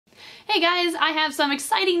Hey guys, I have some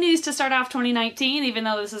exciting news to start off 2019, even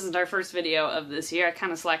though this isn't our first video of this year. I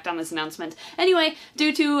kind of slacked on this announcement. Anyway,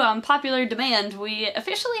 due to popular demand, we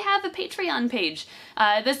officially have a Patreon page.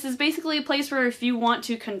 This is basically a place where if you want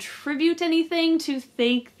to contribute anything to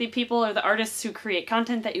thank the people or the artists who create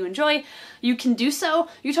content that you enjoy, you can do so.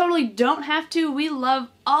 You totally don't have to. We love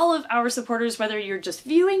all of our supporters, whether you're just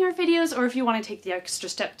viewing our videos or if you want to take the extra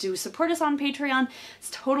step to support us on Patreon.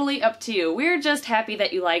 It's totally up to you. We're just happy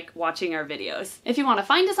that you like watching our videos. If you want to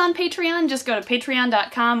find us on Patreon, just go to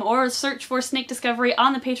patreon.com or search for Snake Discovery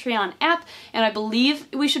on the Patreon app, and I believe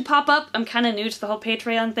we should pop up. I'm kind of new to the whole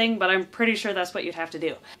Patreon thing, but I'm pretty sure that's what you'd have to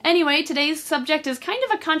do. Anyway, today's subject is kind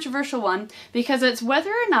of a controversial one because it's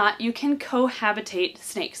whether or not you can cohabitate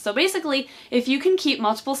snakes. So basically, if you can keep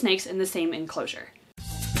multiple snakes in the same enclosure.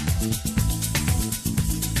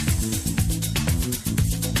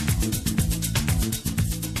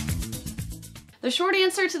 The short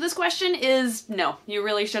answer to this question is no, you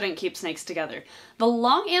really shouldn't keep snakes together. The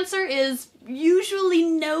long answer is usually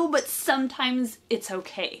no, but sometimes it's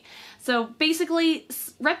okay. So basically,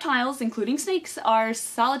 reptiles, including snakes, are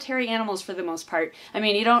solitary animals for the most part. I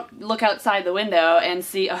mean, you don't look outside the window and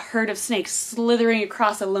see a herd of snakes slithering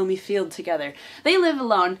across a loamy field together. They live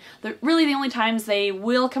alone. Really the only times they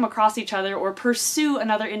will come across each other or pursue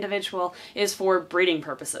another individual is for breeding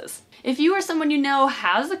purposes. If you or someone you know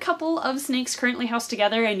has a couple of snakes currently housed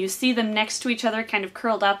together and you see them next to each other kind of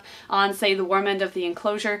curled up on, say, the warm end of the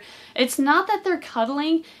enclosure, it's not that they're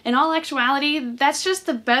cuddling. In all actuality, that's just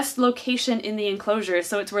the best location in the enclosure,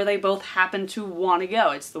 so it's where they both happen to want to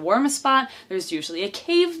go. It's the warmest spot, there's usually a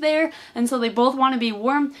cave there, and so they both want to be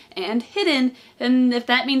warm and hidden, and if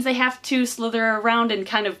that means they have to slither around and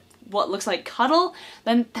kind of what looks like cuddle,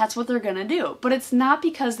 then that's what they're gonna do. But it's not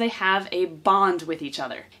because they have a bond with each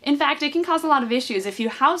other. In fact, it can cause a lot of issues if you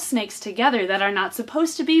house snakes together that are not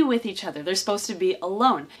supposed to be with each other. They're supposed to be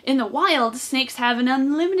alone. In the wild, snakes have an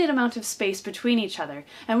unlimited amount of space between each other,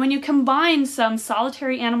 and when you combine some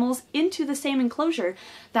solitary animals into the same enclosure,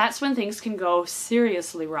 that's when things can go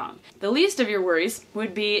seriously wrong. The least of your worries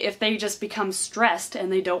would be if they just become stressed and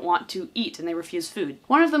they don't want to eat and they refuse food.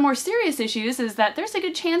 One of the more serious issues is that there's a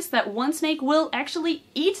good chance that one snake will actually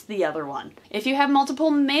eat the other one. If you have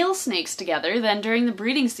multiple male snakes together, then during the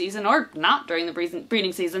breeding season, or not during the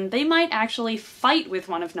breeding season, they might actually fight with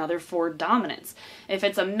one another for dominance. If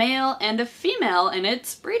it's a male and a female and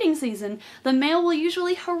it's breeding season, the male will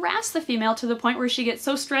usually harass the female to the point where she gets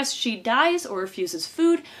so stressed she dies or refuses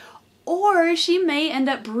food, or she may end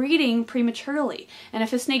up breeding prematurely. And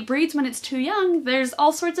if a snake breeds when it's too young, there's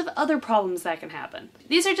all sorts of other problems that can happen.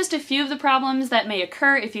 These are just a few of the problems that may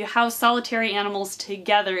occur if you house solitary animals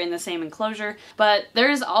together in the same enclosure, but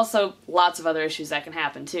there's also lots of other issues that can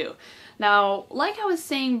happen too. Now, like I was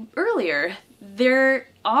saying earlier, there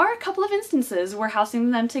are a couple of instances where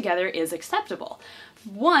housing them together is acceptable.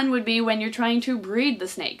 One would be when you're trying to breed the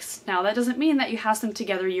snakes. Now, that doesn't mean that you house them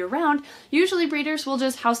together year-round. Usually breeders will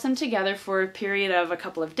just house them together for a period of a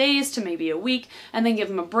couple of days to maybe a week, and then give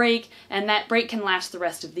them a break, and that break can last the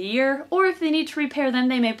rest of the year, or if they need to repair them,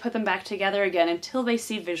 they may put them back together again until they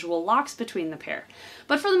see visual locks between the pair.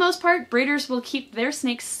 But for the most part, breeders will keep their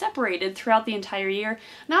snakes separated throughout the entire year,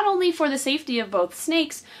 not only for the safety of both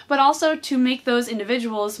snakes, but also to make those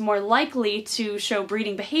individuals more likely to show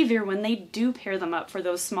breeding behavior when they do pair them up for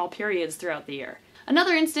those small periods throughout the year.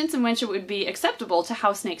 Another instance in which it would be acceptable to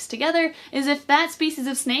house snakes together is if that species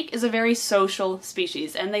of snake is a very social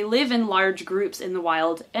species and they live in large groups in the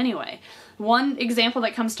wild anyway. One example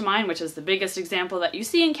that comes to mind, which is the biggest example that you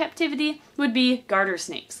see in captivity, would be garter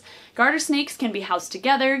snakes. Garter snakes can be housed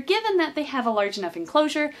together given that they have a large enough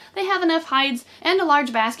enclosure, they have enough hides, and a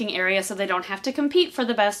large basking area so they don't have to compete for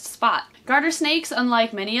the best spot. Garter snakes,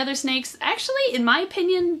 unlike many other snakes, actually, in my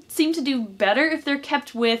opinion, seem to do better if they're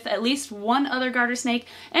kept with at least one other garter snake,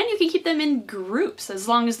 and you can keep them in groups as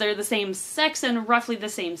long as they're the same sex and roughly the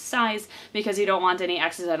same size, because you don't want any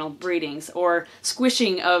accidental breedings or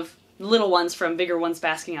squishing of little ones from bigger ones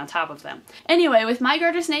basking on top of them. Anyway, with my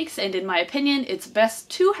garter snakes, and in my opinion, it's best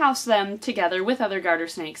to house them together with other garter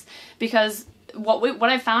snakes because what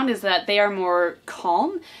I've found is that they are more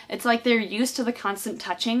calm. It's like they're used to the constant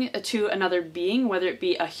touching to another being, whether it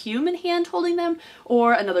be a human hand holding them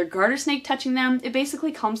or another garter snake touching them. It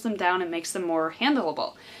basically calms them down and makes them more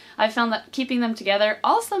handleable. I've found that keeping them together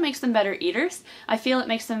also makes them better eaters. I feel it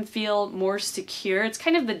makes them feel more secure. It's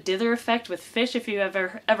kind of the dither effect with fish, if you've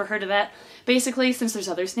ever heard of that. Basically, since there's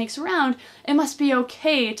other snakes around, it must be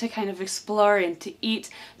okay to kind of explore and to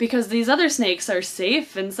eat because these other snakes are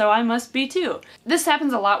safe, and so I must be too. This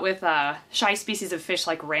happens a lot with shy species of fish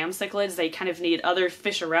like ram cichlids. They kind of need other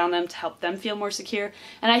fish around them to help them feel more secure,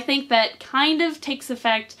 and I think that kind of takes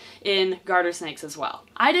effect in garter snakes as well.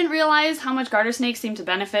 I didn't realize how much garter snakes seem to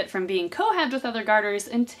benefit from being cohabbed with other garters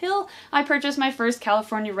until I purchased my first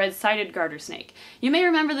California red-sided garter snake. You may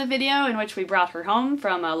remember the video in which we brought her home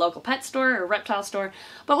from a local pet store or reptile store,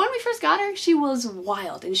 but when we first got her, she was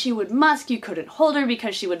wild and she would musk. You couldn't hold her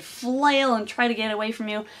because she would flail and try to get away from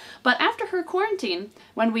you. But after her quarantine,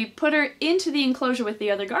 when we put her into the enclosure with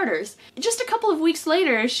the other garters, just a couple of weeks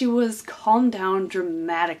later, she was calmed down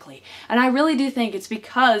dramatically. And I really do think it's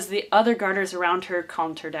because the other garters around her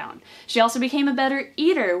calmed her down. She also became a better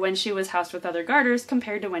eater when she was housed with other garters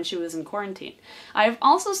compared to when she was in quarantine. I've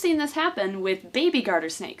also seen this happen with baby garter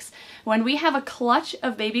snakes. When we have a clutch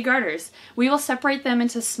of baby garters, we will separate them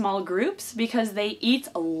into small groups because they eat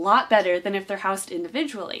a lot better than if they're housed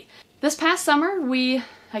individually. This past summer,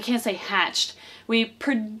 I can't say hatched, we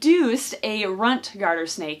produced a runt garter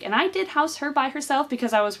snake, and I did house her by herself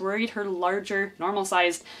because I was worried her larger,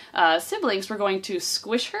 normal-sized siblings were going to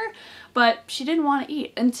squish her, but she didn't want to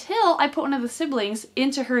eat until I put one of the siblings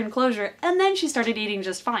into her enclosure, and then she started eating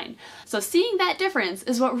just fine. So seeing that difference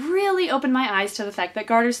is what really opened my eyes to the fact that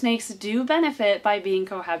garter snakes do benefit by being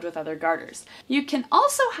cohabbed with other garters. You can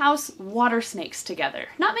also house water snakes together.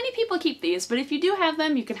 Not many people keep these, but if you do have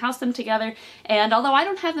them, you can house them together, and although I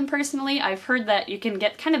don't have them personally, I've heard that you can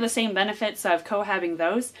get kind of the same benefits of cohabbing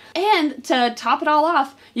those. And to top it all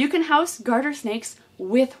off, you can house garter snakes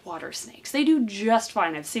with water snakes. They do just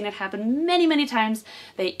fine. I've seen it happen many, many times.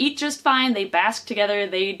 They eat just fine, they bask together,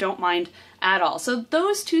 they don't mind at all. So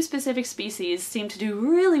those two specific species seem to do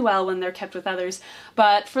really well when they're kept with others,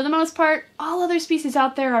 but for the most part, all other species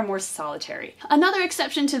out there are more solitary. Another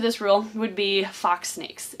exception to this rule would be fox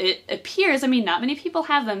snakes. It appears, I mean, not many people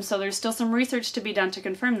have them, so there's still some research to be done to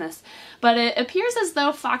confirm this, but it appears as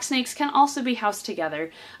though fox snakes can also be housed together,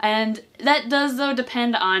 and that does, though,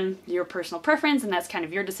 depend on your personal preference, and that's kind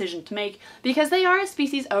of your decision to make, because they are a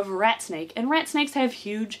species of rat snake, and rat snakes have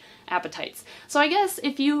huge appetites. So I guess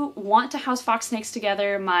if you want to house fox snakes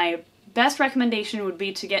together, my best recommendation would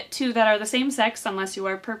be to get two that are the same sex, unless you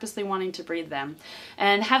are purposely wanting to breed them,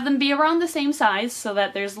 and have them be around the same size so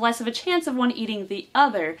that there's less of a chance of one eating the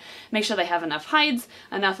other. Make sure they have enough hides,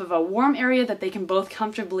 enough of a warm area that they can both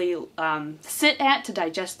comfortably sit at to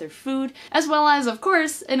digest their food, as well as, of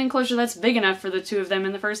course, an enclosure that's big enough for the two of them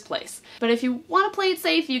in the first place. But if you want to play it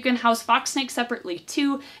safe, you can house fox snakes separately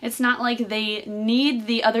too. It's not like they need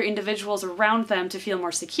the other individuals around them to feel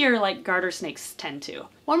more secure like garter snakes tend to.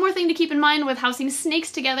 One more thing to keep in mind with housing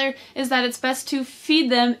snakes together is that it's best to feed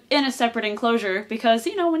them in a separate enclosure because,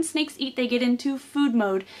 you know, when snakes eat, they get into food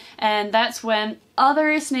mode, and that's when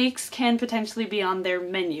other snakes can potentially be on their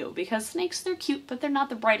menu, because snakes, they're cute, but they're not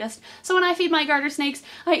the brightest. So when I feed my garter snakes,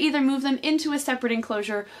 I either move them into a separate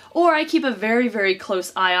enclosure, or I keep a very, very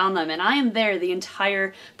close eye on them, and I am there the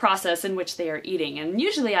entire process in which they are eating, and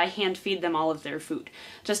usually I hand feed them all of their food,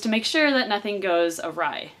 just to make sure that nothing goes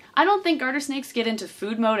awry. I don't think garter snakes get into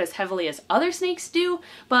food mode as heavily as other snakes do,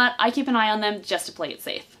 but I keep an eye on them just to play it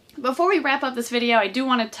safe. Before we wrap up this video, I do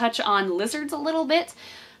want to touch on lizards a little bit.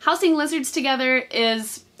 Housing lizards together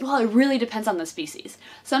is, well, it really depends on the species.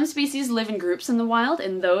 Some species live in groups in the wild,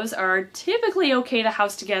 and those are typically okay to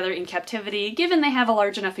house together in captivity, given they have a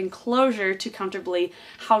large enough enclosure to comfortably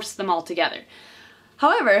house them all together.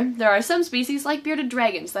 However, there are some species like bearded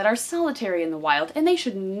dragons that are solitary in the wild, and they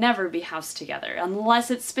should never be housed together, unless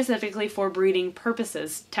it's specifically for breeding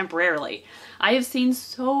purposes temporarily. I have seen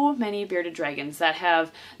so many bearded dragons that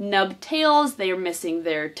have nubbed tails, they are missing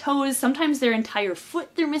their toes, sometimes their entire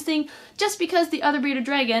foot they're missing, just because the other bearded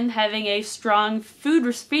dragon, having a strong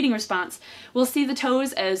feeding response, will see the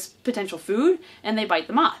toes as potential food, and they bite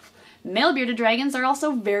them off. Male bearded dragons are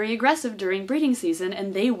also very aggressive during breeding season,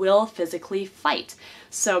 and they will physically fight.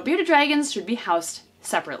 So bearded dragons should be housed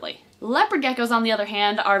separately. Leopard geckos, on the other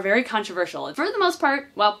hand, are very controversial. For the most part,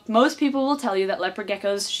 well, most people will tell you that leopard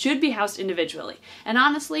geckos should be housed individually. And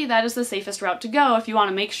honestly, that is the safest route to go if you want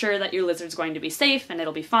to make sure that your lizard's going to be safe, and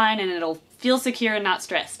it'll be fine, and it'll feel secure and not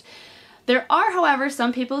stressed. There are, however,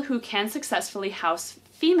 some people who can successfully house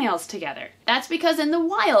females together. That's because in the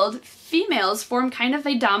wild, females form kind of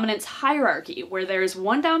a dominance hierarchy where there is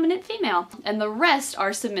one dominant female and the rest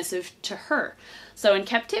are submissive to her. So in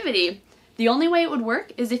captivity, The only way it would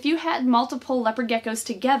work is if you had multiple leopard geckos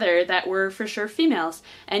together that were for sure females,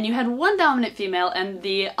 and you had one dominant female and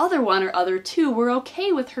the other one or other two were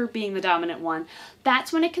okay with her being the dominant one.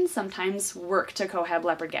 That's when it can sometimes work to cohab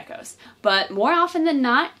leopard geckos. But more often than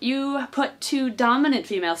not, you put two dominant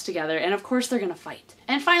females together, and of course they're gonna fight.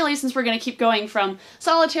 And finally, since we're gonna keep going from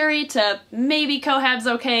solitary to maybe cohab's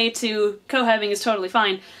okay to cohabbing is totally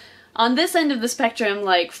fine, on this end of the spectrum,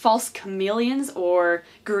 like false chameleons or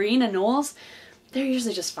green anoles, they're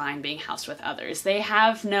usually just fine being housed with others. They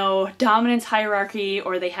have no dominance hierarchy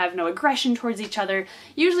or they have no aggression towards each other.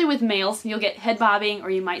 Usually with males, you'll get head bobbing or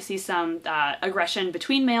you might see some aggression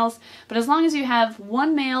between males, but as long as you have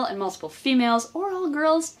one male and multiple females or all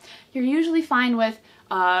girls, you're usually fine with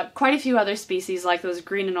quite a few other species like those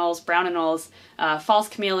green anoles, brown anoles, false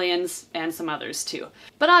chameleons, and some others too.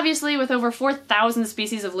 But obviously with over 4,000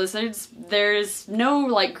 species of lizards, there's no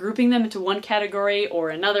like grouping them into one category or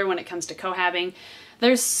another when it comes to cohabbing.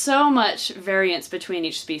 There's so much variance between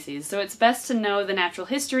each species, so it's best to know the natural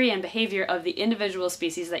history and behavior of the individual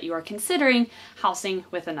species that you are considering housing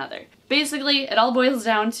with another. Basically, it all boils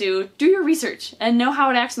down to do your research and know how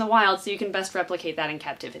it acts in the wild so you can best replicate that in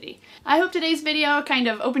captivity. I hope today's video kind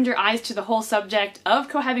of opened your eyes to the whole subject of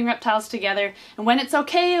cohabbing reptiles together and when it's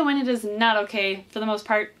okay and when it is not okay. For the most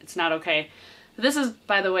part, it's not okay. This is,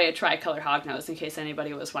 by the way, a tricolor hognose in case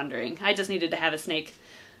anybody was wondering. I just needed to have a snake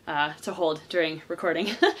to hold during recording.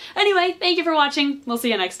 Anyway, thank you for watching. We'll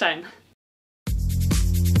see you next time.